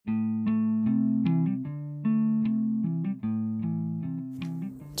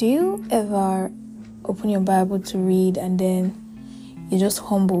Do you ever open your Bible to read and then you're just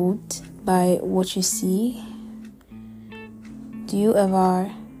humbled by what you see? Do you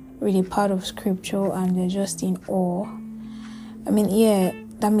ever read a part of scripture and you're just in awe?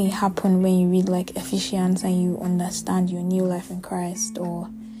 That may happen when you read like Ephesians and you understand your new life in Christ, or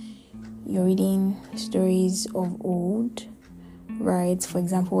you're reading stories of old, right? For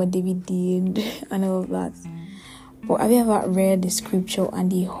example, what David did and all of that. But have you ever read the scripture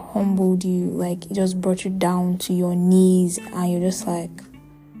and it humbled you, like it just brought you down to your knees and you're just like,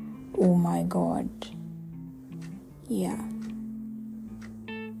 oh my God. Yeah.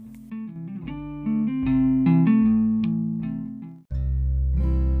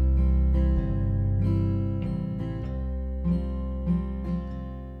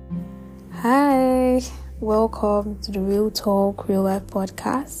 Hi, welcome to the Real Talk, Real Life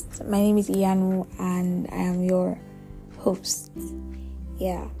podcast. My name is Iyanu and I am your host.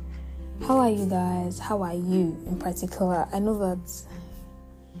 Yeah. How are you guys? How are you in particular? I know that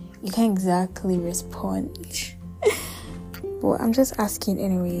you can't exactly respond, but I'm just asking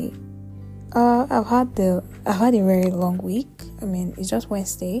anyway. I've had a very long week. It's just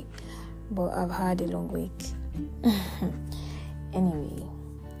Wednesday, but I've had a long week.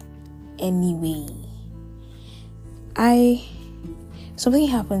 Anyway, something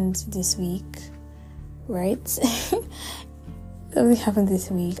happened this week, right? Something happened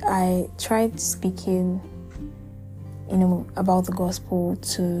this week. I tried speaking, about the gospel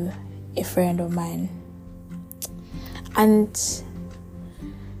to a friend of mine, and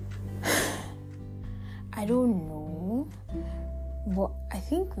I don't know, but I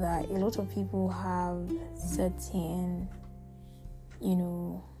think that a lot of people have certain,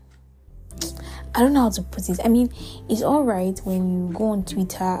 I don't know how to put it. It's all right when you go on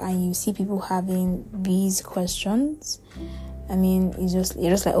Twitter and you see people having these questions. You're just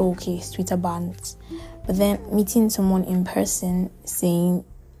like, oh, okay, it's Twitter bans. But then meeting someone in person, saying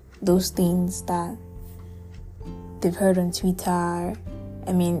those things that they've heard on Twitter,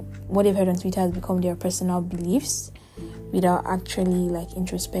 what they've heard on Twitter has become their personal beliefs without actually like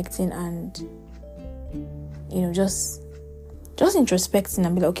introspecting and, just introspecting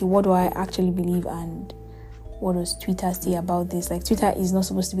and be like, okay, what do I actually believe and what does Twitter say about this? Like, Twitter is not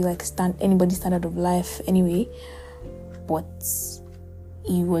supposed to be like anybody's standard of life anyway, but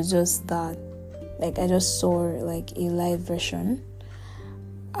it was just that, like, I just saw like a live version,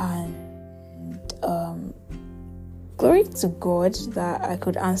 and glory to God that I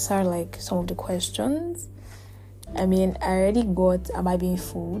could answer like some of the questions. I already got Am I Being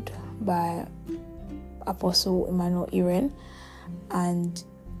Fooled by Apostle Emmanuel Iren, and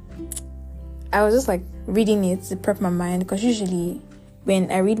I was just like reading it to prep my mind, because usually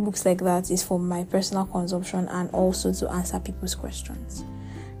when I read books like that, it's for my personal consumption and also to answer people's questions,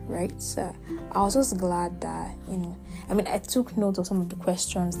 right? So I was just glad that, I took note of some of the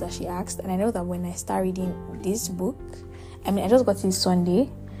questions that she asked, and I know that when I start reading this book, I just got it Sunday,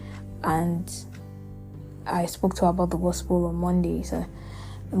 and I spoke to her about the gospel on Monday, so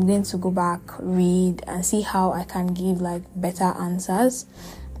I'm going to go back, read, and see how I can give like better answers.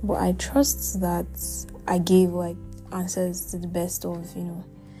 But I trust that I gave like answers to the best of,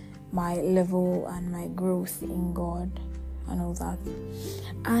 my level and my growth in God and all that.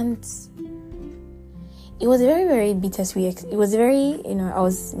 And it was a very, very bittersweet. It was very, I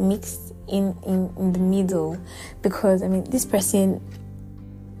was mixed in the middle, because this person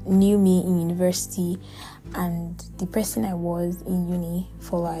knew me in university, and the person I was in uni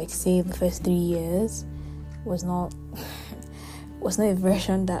for like, say, the first 3 years was not a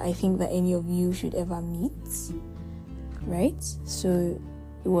version that I think that any of you should ever meet, right? So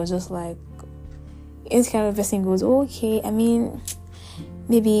it was just like, this kind of person goes, oh, okay,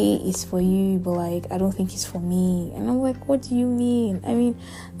 maybe it's for you, but like, I don't think it's for me. And I'm like, what do you mean?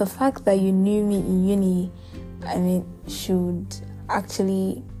 The fact that you knew me in uni, should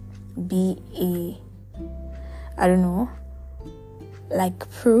actually be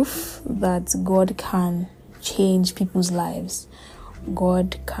proof that God can change people's lives.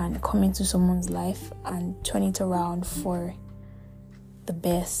 God can come into someone's life and turn it around for the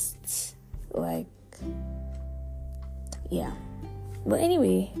best. But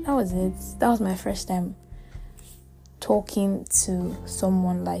anyway, that was it. That was my first time talking to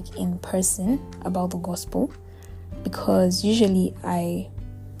someone like in person about the gospel, because usually I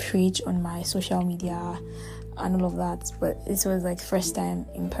preach on my social media and all of that, but this was like first time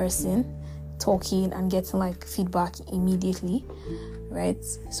in person talking and getting like feedback immediately, right?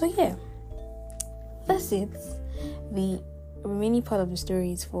 So yeah, that's it. The remaining part of the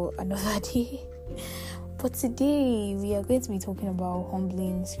story is for another day. But today we are going to be talking about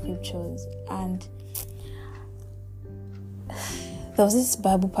humbling scriptures, and there was this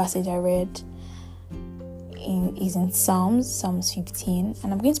Bible passage I read is in Psalms 15,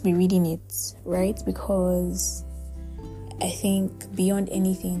 and I'm going to be reading it, right? Because I think beyond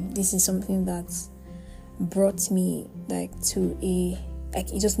anything, this is something that brought me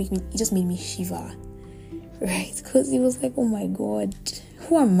it just made me shiver, right? Because it was like, oh my God,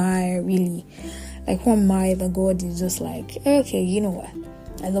 who am I really? Like, who am I that God is just like, okay, you know what?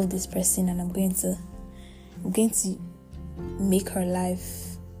 I love this person, and I'm going to make her life,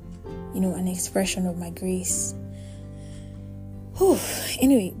 an expression of my grace.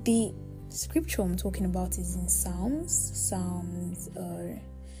 Anyway, the scripture I'm talking about is in Psalms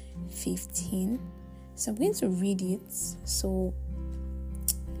 15. So I'm going to read it. So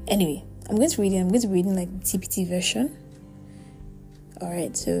anyway, I'm going to read it. I'm going to be reading like the TPT version.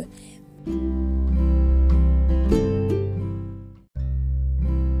 Alright, so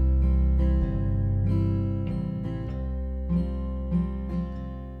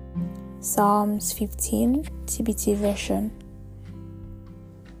Psalms 15, TPT version.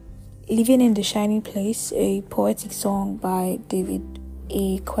 Living in the Shining Place, a poetic song by David,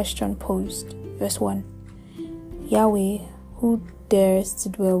 a question posed. Verse 1. Yahweh, who dares to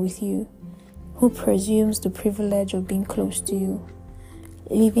dwell with you? Who presumes the privilege of being close to you,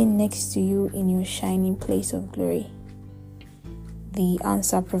 living next to you in your shining place of glory? The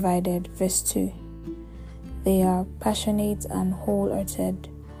answer provided. Verse 2. They are passionate and wholehearted,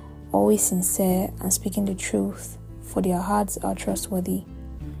 always sincere and speaking the truth, for their hearts are trustworthy.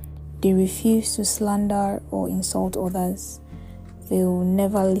 They refuse to slander or insult others. They will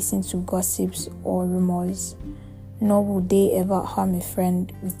never listen to gossips or rumors, nor will they ever harm a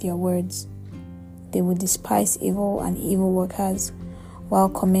friend with their words. They will despise evil and evil workers, while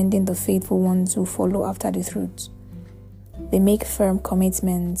commending the faithful ones who follow after the truth. They make firm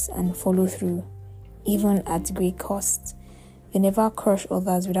commitments and follow through, even at great cost. They never crush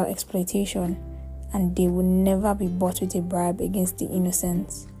others without exploitation, and they will never be bought with a bribe against the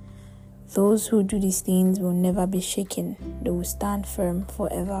innocent. Those who do these things will never be shaken. They will stand firm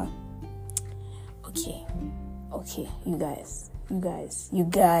forever. Okay, you guys.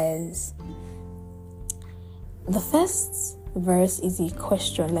 The first verse is a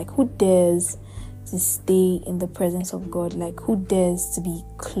question, like, who dares to stay in the presence of God? Like, who dares to be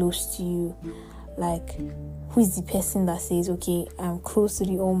close to you? Like, who is the person that says, okay, I'm close to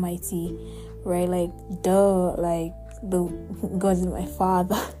the Almighty, right? Like, duh, like, God is my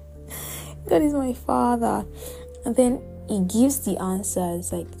Father. God is my Father. And then he gives the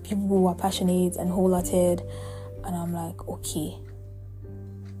answers, like people who are passionate and wholehearted. And I'm like, okay,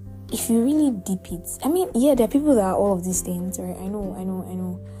 if you really deep it, I mean, yeah, there are people that are all of these things, right? I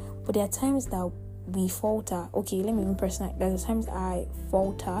know. But there are times that we falter. Okay, let me be personal. There are times I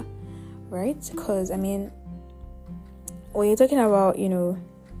falter, right? Because, I mean, when you're talking about,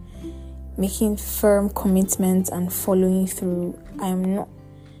 making firm commitments and following through, I am not.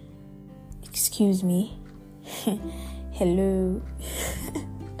 Excuse me. Hello.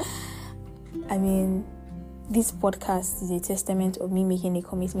 I mean, this podcast is a testament of me making a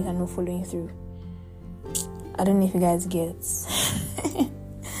commitment and not following through. I don't know if you guys get.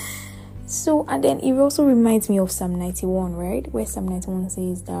 So, and then it also reminds me of Psalm 91, right? Where Psalm 91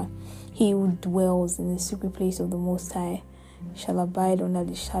 says that he who dwells in the secret place of the Most High shall abide under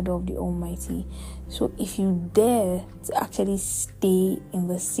the shadow of the Almighty. So if you dare to actually stay in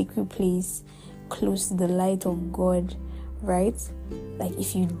the secret place close to the light of God, right? Like,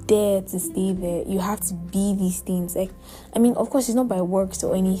 if you dare to stay there, you have to be these things. Like, I mean, of course, it's not by works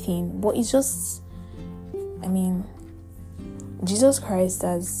or anything, but it's just, I mean, Jesus Christ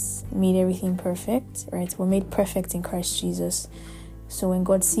has made everything perfect, right? We're made perfect in Christ Jesus. So when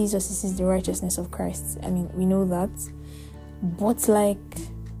God sees us, he sees the righteousness of Christ. I mean, we know that. But like,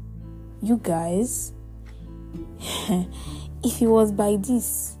 you guys, if it was by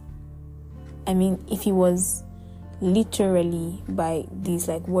this, I mean, if it was literally by this,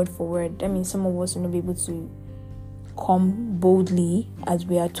 like word for word, I mean, some of us will not be able to come boldly as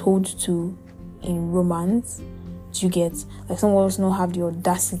we are told to in Romans. Do you get? Like, some of us don't have the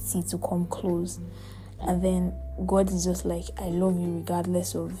audacity to come close. And then God is just like, I love you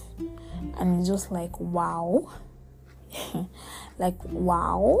regardless of. And it's just like, wow. Like,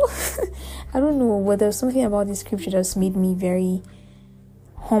 wow. I don't know, but there's something about this scripture that's made me very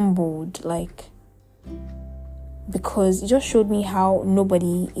humbled, like, because it just showed me how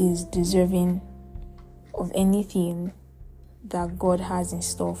nobody is deserving of anything that God has in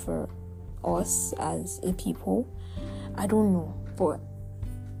store for us as a people. I don't know, but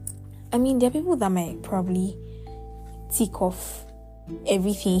I mean, there are people that might probably tick off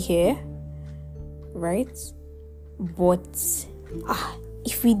everything here, right? But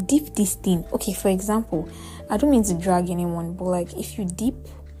if we dip this thing, okay, for example, I don't mean to drag anyone, but like if you dip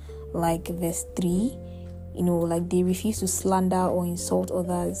like verse 3, like they refuse to slander or insult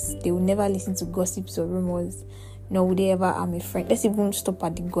others, they will never listen to gossips or rumors, nor would they ever harm a friend. Let's even stop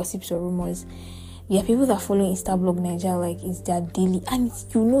at the gossips or rumors. There are people that follow Instablog Nigeria, like it's their daily, and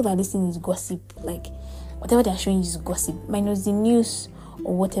that this thing is gossip. Like whatever they're showing is gossip, minus the news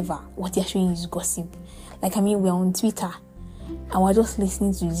or whatever. What they're showing is gossip. Like we're on Twitter and we're just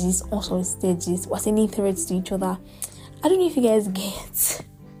listening to this unsolicited gist. We're sending threads to each other. I don't know if you guys get.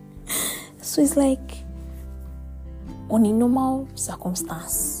 So it's like on a normal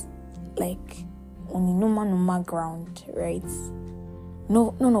circumstance, like on a normal ground, right?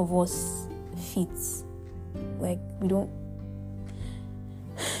 No, none of us fits. Like we don't.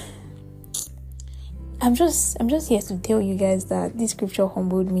 I'm just here to tell you guys that this scripture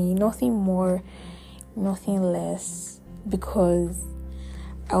humbled me, nothing more, nothing less, because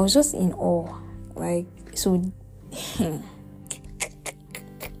I was just in awe. Like, so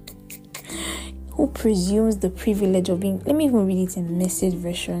who presumes the privilege of being, let me even read it in Message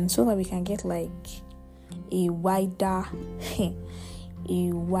version so that we can get like a wider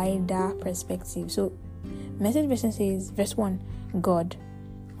perspective. So Message version says, verse 1, God,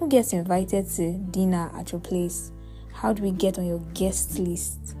 who gets invited to dinner at your place? How do we get on your guest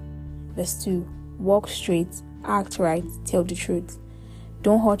list? Verse 2, walk straight, act right, tell the truth.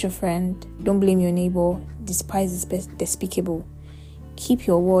 Don't hurt your friend, don't blame your neighbor, despise the despicable. Keep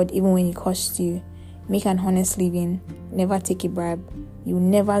your word even when it costs you. Make an honest living, never take a bribe. You'll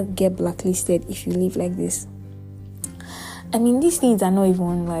never get blacklisted if you live like this. I mean, these things are not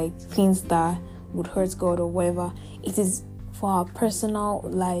even like things that would hurt God or whatever. It is for our personal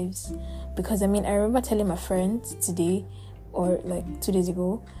lives, because I remember telling my friend today or like 2 days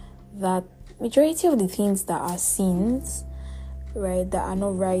ago that majority of the things that are sins, right, that are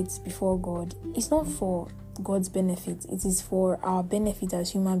not right before God, it's not for God's benefit, it is for our benefit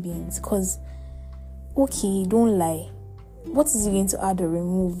as human beings. Because okay, don't lie, what is it going to add or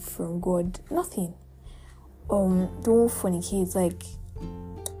remove from God? Nothing. Don't fornicate, like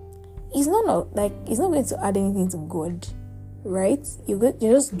it's not going to add anything to God, right? You're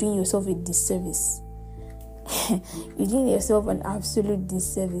just doing yourself a disservice. You're doing yourself an absolute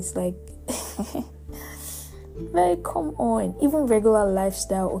disservice. Like like come on. Even regular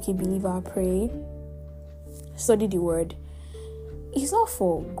lifestyle, okay, believer, pray, study the word, it's not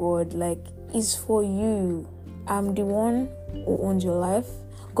for God, like it's for you. I'm the one who owns your life.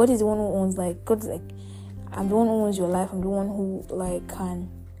 God is the one who owns, like, God's like, I'm the one who owns your life. I'm the one who like can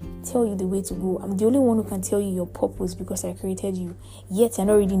tell you the way to go. I'm the only one who can tell you your purpose because I created you. Yet you're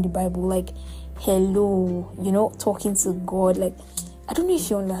not reading the Bible. Like, hello, talking to God. Like, I don't know if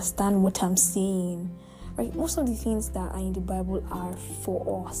you understand what I'm saying. Right? Most of the things that are in the Bible are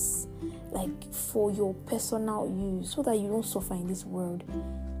for us, like for your personal use, so that you don't suffer in this world.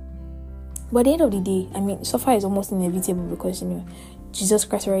 But at the end of the day, suffer is almost inevitable because Jesus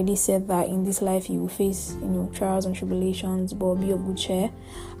Christ already said that in this life you will face trials and tribulations, but be of good cheer.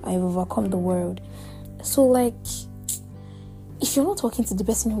 I have overcome the world. So like, if you're not talking to the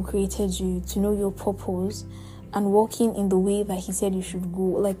person who created you to know your purpose and walking in the way that he said you should go,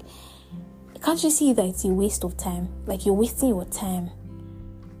 like, can't you see that it's a waste of time? Like, you're wasting your time,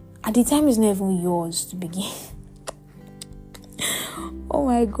 and the time is not even yours to begin. Oh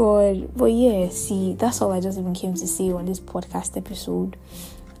my God. But yeah, see, that's all I just even came to say on this podcast episode.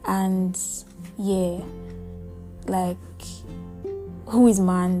 And yeah, like, who is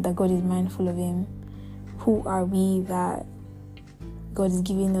man that God is mindful of him? Who are we that God is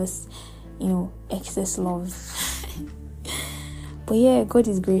giving us, excess love? But yeah, God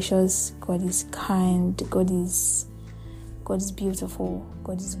is gracious, God is kind, God is beautiful,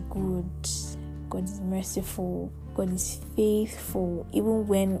 God is good, God is merciful, God is faithful. Even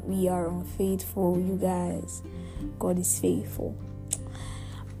when we are unfaithful, you guys, God is faithful.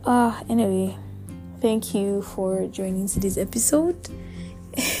 Anyway, thank you for joining today's episode.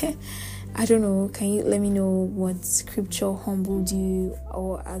 I don't know, can you let me know what scripture humbled you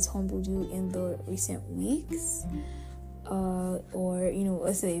or has humbled you in the recent weeks? Or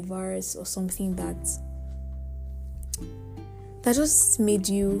let's say a verse or something that just made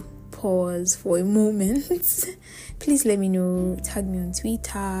you pause for a moment. Please let me know. Tag me on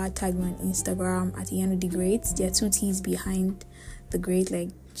Twitter, tag me on Instagram at Iano the Great. There are 2 T's behind the Great, like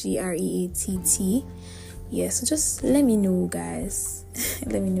GREATT. Yeah, so just let me know, guys.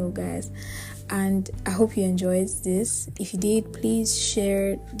 Let me know, guys. And I hope you enjoyed this. If you did, please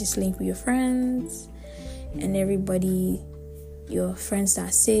share this link with your friends and everybody, your friends that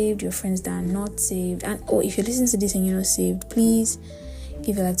are saved, your friends that are not saved. And if you're listening to this and you're not saved, please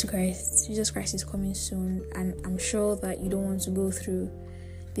give your life to Christ. Jesus Christ is coming soon, and I'm sure that you don't want to go through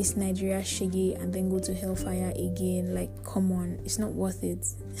this Nigeria shiggy and then go to hellfire again. Like, come on, it's not worth it.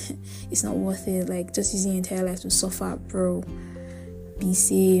 It's not worth it. Like, just using your entire life to suffer, bro. Be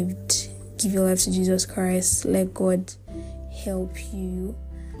saved. Give your life to Jesus Christ. Let God help you.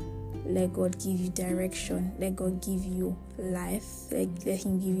 Let God give you direction. Let God give you life. Let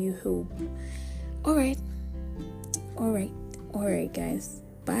Him give you hope. Alright, guys.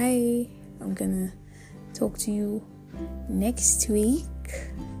 Bye. I'm gonna talk to you next week.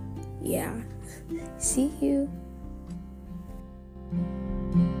 Yeah. See you.